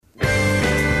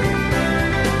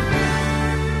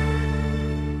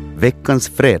veckans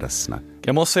fredagssnack.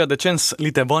 Jag måste säga att det känns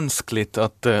lite vanskligt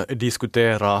att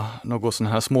diskutera något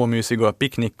sådana här småmysiga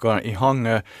picknickar i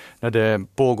Hangö när det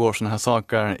pågår sådana här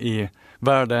saker i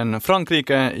världen.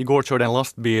 Frankrike igår körde en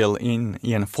lastbil in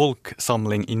i en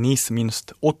folksamling i Nice.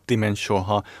 Minst 80 människor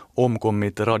har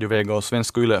omkommit. Radio Vega och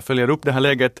Svenska Yle följer upp det här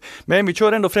läget. Men vi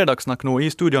kör ändå fredagssnack nu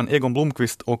i studion. Egon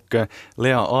Blomqvist och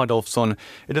Lea Adolfsson.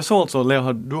 Är det så alltså,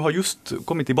 Lea, du har just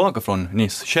kommit tillbaka från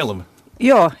Nice själv?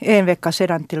 Ja, en vecka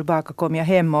sedan tillbaka kom jag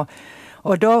hem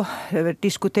och då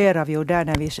diskuterade vi ju där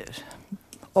när vi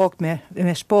åkte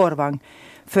med spårvagn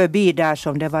förbi där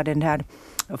som det var den här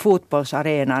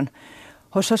fotbollsarenan.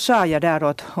 Och så sa jag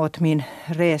där åt min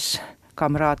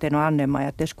reskamraten och Anne-Maj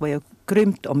att det skulle vara ju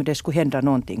grymt om det skulle hända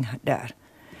någonting där.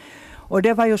 Och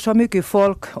det var ju så mycket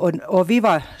folk och vi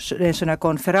var en sån här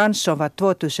konferens som var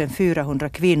 2400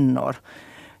 kvinnor.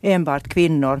 Enbart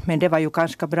kvinnor, men det var ju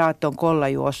ganska bra att de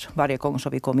kollade ju oss varje gång så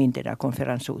vi kom in till det där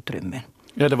konferensutrymmen.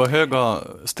 Ja, det var höga,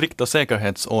 strikta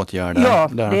säkerhetsåtgärder. Ja,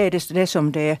 där. Det är det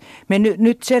som det är. Men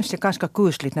nu känns det ganska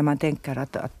kusligt när man tänker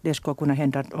att det skulle kunna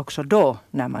hända också då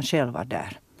när man själv var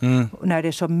där. När det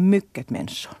är så mycket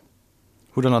människor.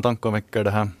 Hurdana tankar väcker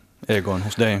det här, Egon,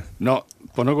 hos dig?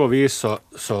 På något vis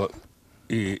så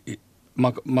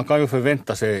man kan ju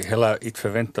förvänta sig, eller inte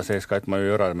förvänta sig ska inte man ju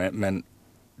göra det, men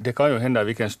det kan ju hända i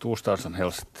vilken storstad som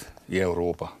helst i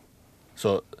Europa.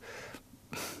 Så,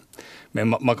 men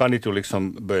man kan inte ju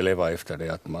liksom börja leva efter det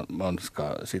att man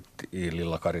ska sitta i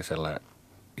lilla Karis eller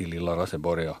i lilla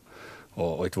Raseborg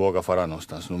och inte våga fara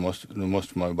någonstans. Nu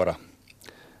måste man ju bara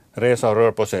resa och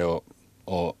röra på sig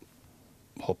och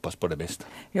hoppas på det bästa.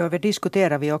 Ja, vi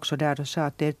diskuterade vi också där och sa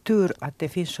att det är tur att det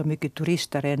finns så mycket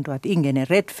turister ändå att ingen är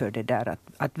rädd för det där.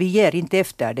 Att vi ger inte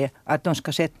efter det att de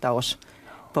ska sätta oss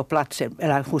på platsen,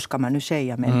 eller hur ska man nu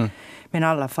säga, men i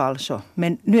alla fall så.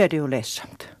 Men nu är det ju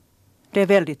ledsamt. Det är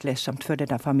väldigt ledsamt för de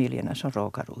där familjerna som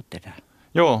råkar ut det där.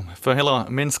 Ja, för hela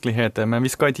mänskligheten, men vi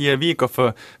ska inte ge vika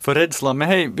för rädslan. Men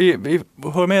hej, vi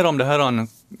hör mer om det här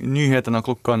nyheterna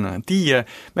klockan 10.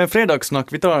 Men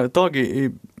fredagssnack, vi tar tag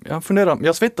i jag funderar, jag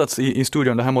har svettats i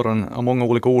studion den här morgonen av många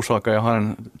olika orsaker. Jag har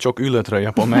en tjock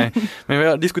ylletröja på mig. Men vi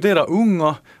har diskuterat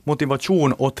unga,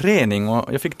 motivation och träning.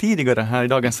 Och jag fick tidigare här i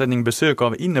dagens sändning besök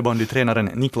av innebandytränaren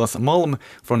Niklas Malm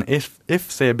från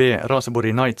FCB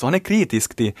Raseborg Knights. Han är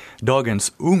kritisk till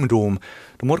dagens ungdom.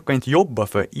 De orkar inte jobba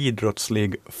för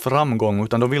idrottslig framgång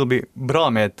utan de vill bli bra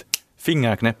med ett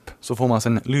fingerknäpp så får man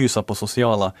sen lysa på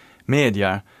sociala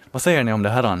medier. Vad säger ni om det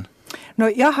här?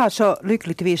 Jag har så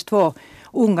lyckligtvis 2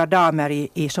 unga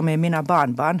damer som är mina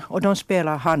barnbarn och de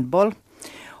spelar handboll.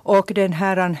 Och det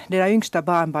där yngsta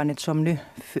barnbarnet som nu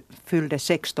fyllde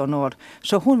 16 år,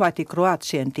 så hon var till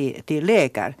Kroatien till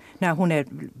läger när hon är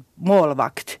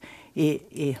målvakt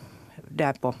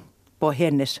där på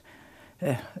hennes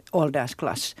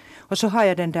åldersklass. Och så har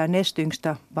jag den där näst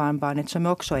yngsta barnbarnet som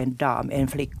också är en dam, en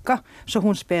flicka, så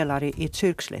hon spelar i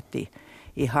Kyrkslätt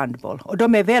i handboll. Och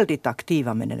de är väldigt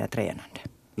aktiva med den där tränande.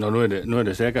 Nu är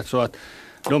det säkert så att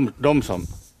de som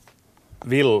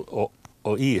vill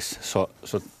och is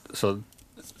så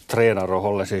tränar och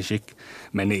håller sig i skick.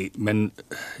 Men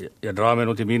jag drar mig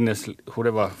nog till minnes hur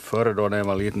det var förr då när jag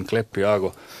var liten kläppig jag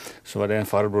och så var det en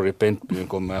farbror i Pentbyn,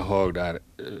 kommer jag ihåg där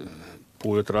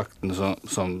på utrakten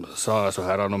som sa så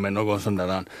här med någon sån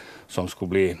där som skulle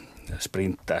bli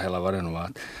sprinter eller vad det nu var.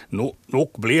 Nu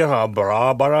blir han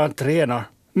bra bara han tränar,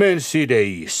 men se det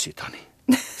isigt han.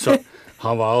 Så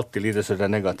han var alltid lite sådär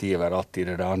negativ alltid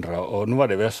det där andra. Och nu var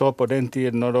det väl så på den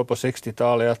tiden och då på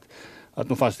 60-talet att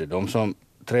nu fanns det de som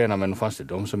tränade men nu fanns det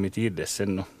de som inte giddes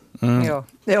sen.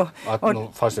 Ja. Att nu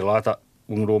fanns det lata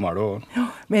ungdomar då. Ja,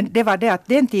 men det var det att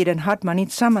den tiden hade man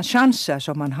inte samma chanser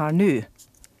som man har nu.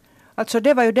 Alltså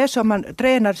det var ju det som man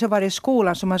tränade, så var det i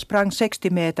skolan som man sprang 60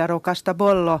 meter och kastade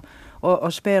boll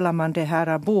och spelar man det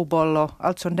här boboll och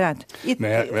allt sånt där.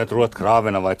 Men jag tror att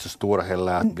kraven var inte så stora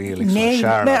heller att bli liksom nej,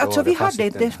 kärna. men alltså vi hade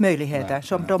inte dess möjligheter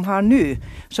som de har nu.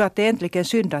 Så att det är äntligen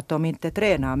synd att de inte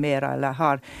tränar mera eller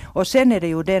har. Och sen är det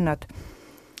ju den att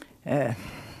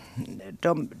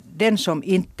den som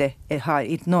inte har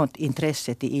inte något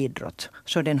intresse till idrott,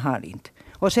 så den har inte.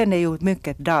 Och sen är ju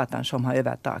mycket datan som har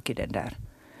övertagit den där.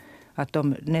 Att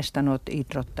de nästan åt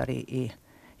idrottar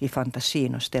i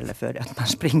fantasin och ställer för det att man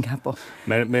springer på.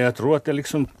 Men jag tror att det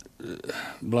liksom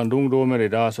bland ungdomar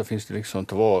idag så finns det liksom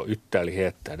 2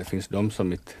 ytterligheter. Det finns de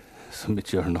som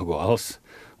inte gör något alls.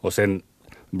 Och sen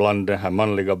bland den här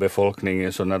manliga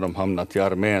befolkningen så när de hamnat i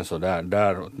armén så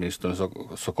där åtminstone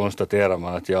så konstaterar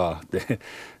man att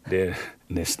det är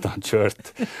nästan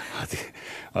kört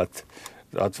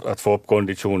att få upp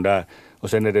kondition där. Och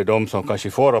sen är det de som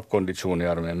kanske får upp kondition i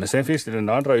armen. Men sen finns det den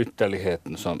andra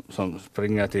ytterligheten som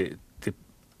springer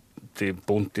till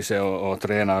Puntise och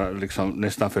tränar liksom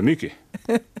nästan för mycket.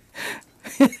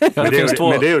 Ja, det finns två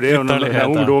men det är ju det, när ytterligheter.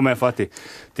 ungdomen far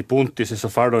till Puntise så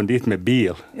far de dit med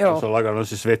bil. Ja. Och så lagar de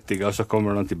sig svettiga och så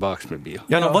kommer de tillbaka med bil.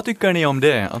 Ja, vad tycker ni om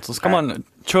det? Alltså, ska man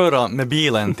köra med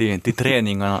bilen till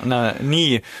träningarna när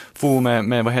ni får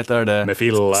med vad heter det? Med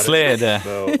fillar. Släde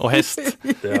och häst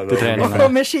till träningarna?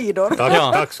 Och med skidor.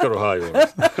 Tack ska du ha,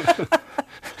 Jonas.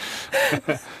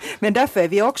 Men därför är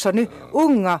vi också nu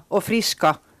unga och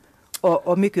friska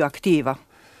och mycket aktiva.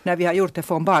 När vi har gjort det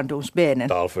från barndomsbenen.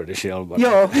 Tal för dig själv bara.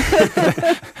 Ja.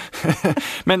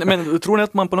 Men tror ni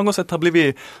att man på något sätt har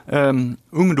blivit,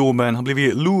 ungdomen har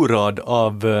blivit lurad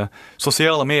av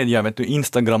sociala medier, vet du,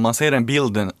 Instagram, man ser en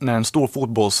bild när en stor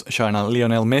fotbollsstjärna,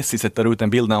 Lionel Messi, sätter ut en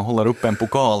bild när han håller upp en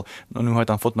pokal, och nu har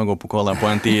han fått några pokaler på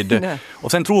en tid.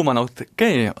 Och sen tror man att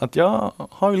att jag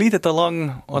har ju lite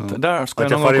talang, och att där ska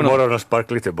att jag jag far kunna... imorgon och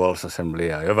sparkar lite boll så sen blir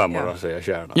jag övermorgon så är jag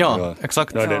stjärna. Ja,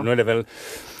 exakt. Nu är det väl,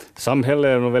 samhället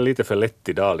är nog väl lite för lätt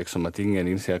idag liksom, att ingen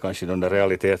inser kanske de där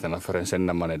realiteterna förrän sen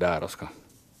när man är där och ska.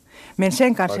 Men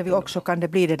sen kanske vi också kan det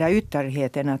bli det där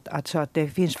ytterligheten att så att det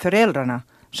finns föräldrarna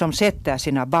som sätter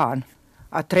sina barn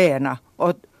att träna.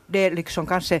 Och det är liksom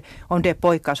kanske, om det är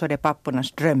pojkar så är det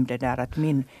pappornas dröm det där att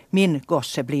min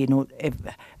gosse blir nog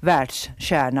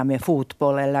världsstjärna med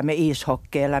fotboll eller med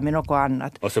ishockey eller med något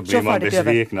annat. Och så blir man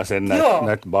besvikna sen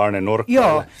när barnen orkar.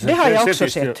 Ja, det har jag också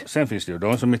sett. Sen finns det ju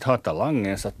de som inte har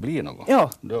talangen så att bli något.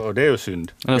 Ja. Och det är ju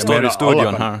synd. Jag står i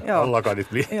studion här. Alla kan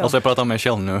inte bli. Ja. Alltså jag pratar om mig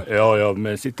själv nu. Ja,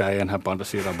 men sitter en här på andra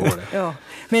sidan bordet. Ja.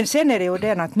 Men sen är det ju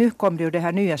den att nu kom det ju det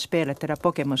här nya spelet, det där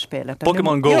Pokémon-spelet.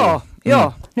 Pokémon Go.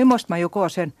 Ja, nu måste man ju gå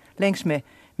sen längs med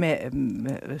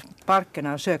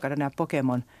parkerna och söka de här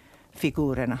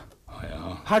Pokémon-figurerna.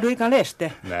 Ja. Har du inte läst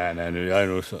det? Nej, nu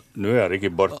är jag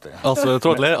riktigt borta. Alltså jag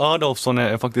tror att Lea Adolfsson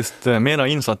är faktiskt mera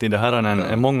insatt i det här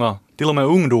än många, till och med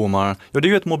ungdomar. Ja, det är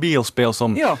ju ett mobilspel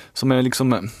som är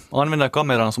liksom, använder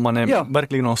kameran som man är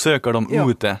verkligen och söker dem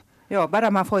ute. Ja,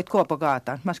 bara man får inte gå på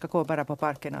gatan. Man ska gå bara på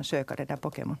parkerna och söka de där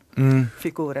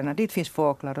Pokémon-figurerna. Dit finns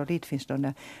fåglar och dit finns de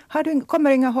där.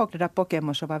 Kommer inga ihåg det där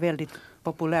Pokémon som var väldigt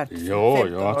populärt?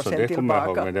 Jo, alltså det kommer jag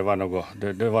ihåg, men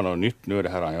det var något nytt nu det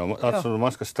här. Alltså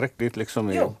man ska sträcka dit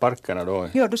liksom i parkerna då.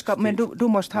 Ja, men du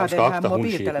måste ha den här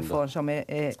mobiltelefon som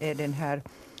är den här,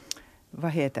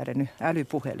 vad heter det nu,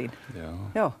 älypuhelin.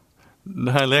 Ja.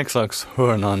 Det här är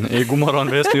leksakshörnan i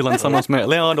Godmorgon Västjylland tillsammans med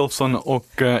Lea Adolfsson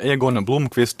och Egon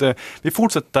Blomqvist. Vi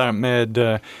fortsätter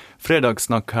med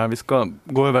fredagssnack här. Vi ska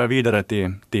gå över vidare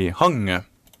till Hangö.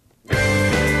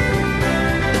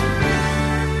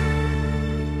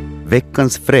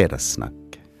 Veckans fredagssnack.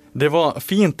 Det var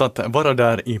fint att vara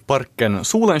där i parken.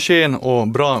 Solen sken och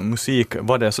bra musik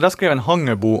var det. Så där skrev en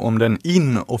Hangöbo om den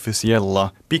inofficiella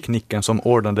picknicken som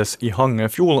ordnades i Hangö.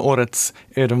 Fjolårets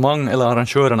evenemang, eller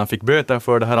arrangörerna fick böter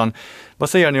för det här. Vad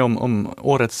säger ni om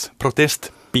årets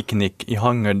protestpicknick i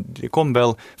Hangö? Det kom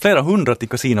väl flera hundra till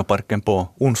Kasinoparken på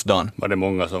onsdagen. Var det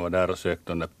många som var där och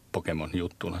sökte de där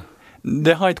Pokémon-juttorna?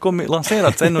 Det har inte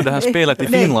lanserats ännu det här spelet i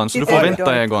Finland, så du får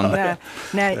vänta, Egon.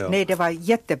 Nej, det var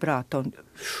jättebra att de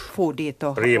for dit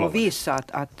och visade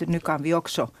att nu kan vi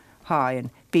också ha en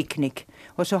picknick.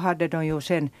 Och så hade de ju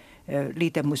sen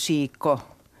lite musik och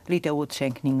lite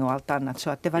utskänkning och allt annat. Så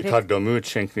att det var hade de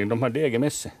utskänkning, de hade egen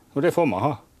mässe. Och det får man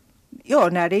ha. Ja,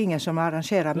 när det är ingen som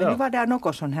arrangerar. Men nu var det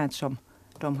något sånt här som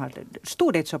de hade.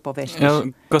 Stod det så på Västis? Ja,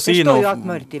 Casino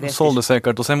sålde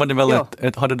säkert, och sen var det väl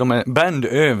hade de en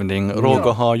bandövning,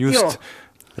 råga ha just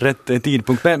rätt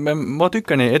tidpunkt. Men vad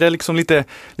tycker ni? Är det liksom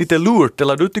lite lurt,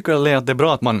 eller du tycker att det är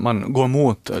bra att man går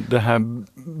mot det här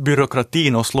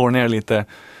byråkratin och slår ner lite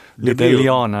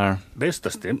lianer? Bästa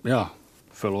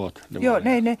förlåt.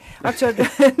 Nej. Alltså,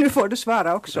 nu får du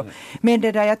svara också. Men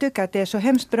det där, jag tycker att det är så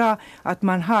hemskt bra att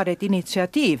man har ett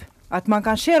initiativ. Att man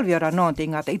kan själv göra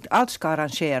någonting, att inte allt ska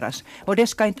arrangeras. Och det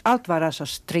ska inte allt vara så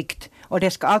strikt. Och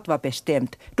det ska allt vara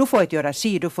bestämt. Du får inte göra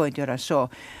si, du får inte göra så.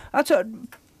 Alltså,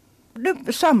 nu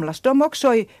samlas de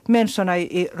också i människorna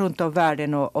runt om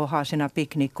världen och har sina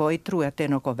picknick. Och jag tror att det är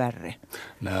något värre.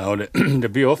 Nej, och det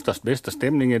blir oftast bästa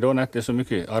stämningen då när det är så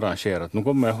mycket arrangerat. Nu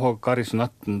kommer jag ihåg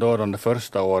Karisnatten då de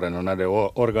första åren, och när det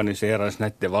organiserades,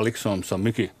 när det var liksom så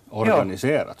mycket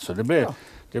organiserat. Så det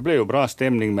blev ju bra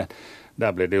stämning, men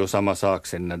där blev det ju samma sak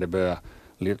sen när det började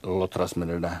lottras med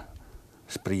den där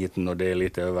spriten och det är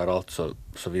lite överallt,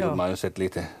 så vill man ju sätta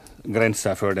lite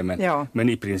gränser för det. Men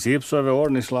i princip så är det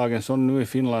ordningslagen så nu i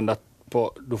Finland att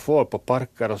du får på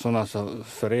parker och sådana, så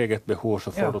för eget behov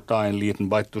så får du ta en liten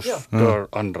bite och stör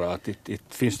andra. Att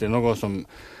finns det något som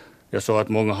Jag såg att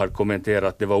många hade kommenterat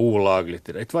att det var olagligt.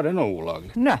 Inte var det något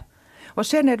olagligt. Nej. Och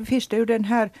sen finns det ju den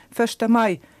här 1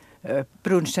 maj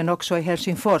brunchen också i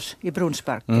Helsingfors i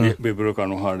Brunnsparken. Vi brukar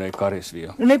nog ha det i Karisvi.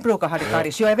 Ni brukar ha det i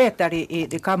Karis. Jag vet där i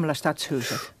det gamla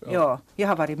stadshuset. Ja, jag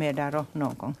har varit med där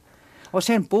någon gång. Och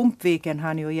sen Pumpviken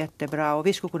har ni ju jättebra. Och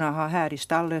vi skulle kunna ha här i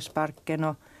Stallesparken.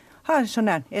 Och ha en sån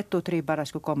där 1, 2, 3 bara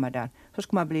skulle komma där. Så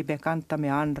skulle man bli bekanta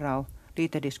med andra och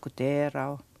lite diskutera.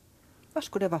 Och vad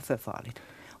skulle det vara för farligt?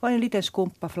 Och en liten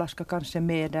skumpaflaska kanske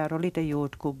med där och lite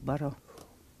jordgubbar.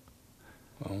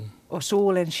 Och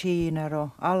solen skiner och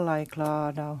alla är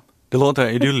glada. Det låter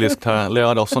idylliskt här, Lea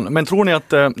Adolfsson. Men tror ni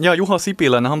att Juha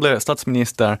Sipilä, när han blev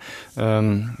statsminister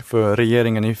för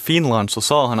regeringen i Finland, så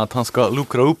sa han att han ska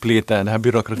luckra upp lite den här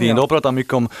byråkratin. Ja. Då pratar han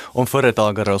mycket om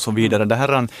företagare och så vidare. Det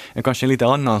här är kanske en lite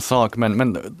annan sak,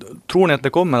 men tror ni att det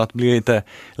kommer att bli lite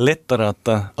lättare att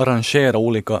arrangera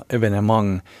olika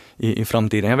evenemang i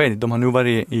framtiden? Jag vet inte, de har nu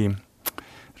varit i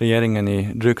regeringen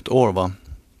i drygt år, va?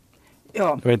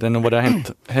 Ja. Jag vet inte vad det har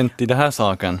hänt i den här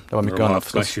saken. Det var mycket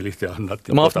annat. Kanske lite annat.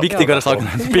 De har haft viktigare saker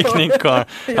än picknickar.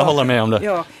 Jag håller med om det.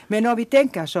 Ja, men om vi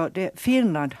tänker så,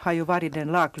 Finland har ju varit den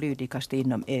laglydigaste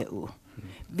inom EU.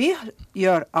 Vi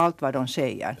gör allt vad de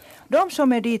säger. De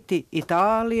som är dit i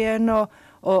Italien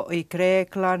och i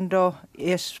Grekland och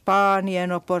i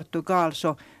Spanien och Portugal,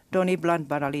 så de ibland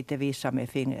bara lite visar med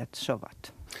fingret så vad.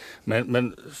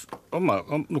 Men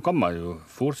nu kan man ju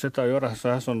fortsätta göra så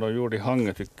här som de gjorde i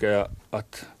Hangö, tycker jag,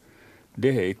 att det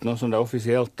är inte någon sån där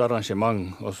officiellt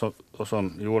arrangemang, och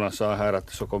som Jonas sa här, att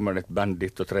så kommer ett band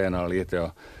dit och tränar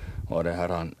lite och det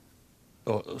här,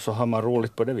 och så har man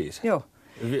roligt på det viset. Ja.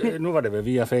 Nu var det väl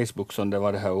via Facebook som det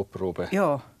var det här uppropet.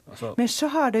 Ja, alltså. Men så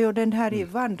har det ju den här i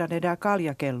Vandane där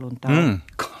Kaljakelluntaan. Mm.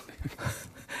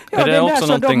 Ja, den där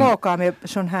som de åker med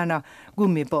sån här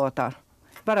gummibåtar.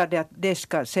 Bara det att det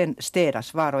ska sen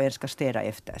städas, var och en ska städa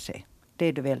efter sig. Det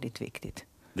är det väldigt viktigt.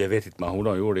 Det vet inte man hur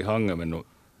de gjorde i Hangö, men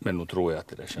nu tror jag att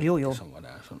det är jo. Som var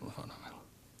där.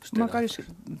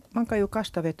 Man kan ju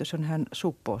kasta sån här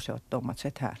soppåse åt dem att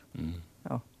sätta här. Mm.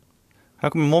 Ja. Här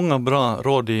kommer många bra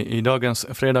råd i dagens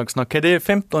fredagssnack. Det är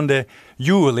 15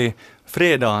 juli,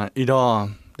 fredag idag.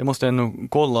 Det måste jag nog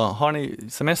kolla. Har ni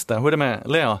semester? Hur är det med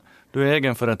Lea? Du är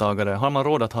egenföretagare. Har man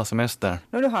råd att ha semester?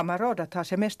 Nu har man råd att ha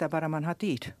semester bara man har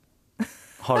tid.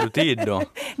 Har du tid då?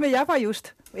 Men jag var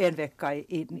just en vecka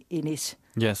i Nice.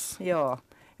 Yes. Ja,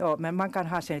 men man kan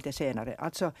ha sen lite senare.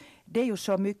 Alltså, det är ju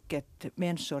så mycket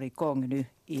människor igång nu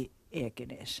i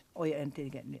Ekenäs och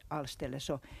egentligen allstället,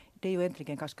 så det är ju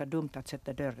egentligen ganska dumt att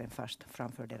sätta dörren fast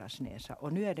framför deras näsa.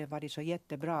 Och nu är det varit så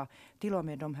jättebra. Till och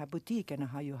med de här butikerna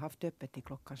har ju haft öppet till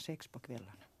 6 på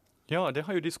kvällarna. Ja, det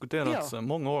har ju diskuterats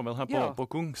många år väl här på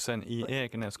Kungsen i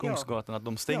Ekenäs, Kungsgatan, att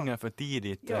de stänger för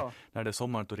tidigt när det är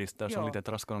sommarturister som lite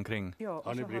traskar omkring. Ja,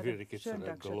 har ni blivit riktigt så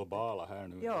globala här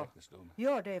nu?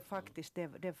 Ja, det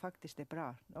är faktiskt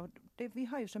bra. Och vi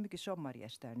har ju så mycket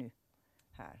sommargäster nu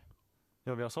här.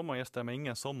 Ja, vi har sommargäster men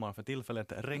ingen sommar, för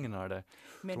tillfället regnar det.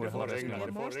 Men det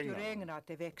måste ju regna att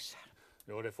det växer.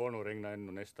 Jo, det får nog regna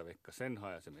ännu nästa vecka. Sen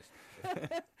har jag semester.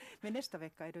 Men nästa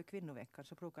vecka är det kvinnoveckan,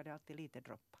 så brukar det alltid lite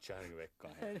droppa.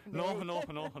 Kärringveckan.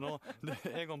 No.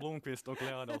 Det är Egon Blomqvist och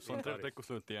Lea Adolfsson. Trevligt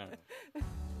veckoslut igen.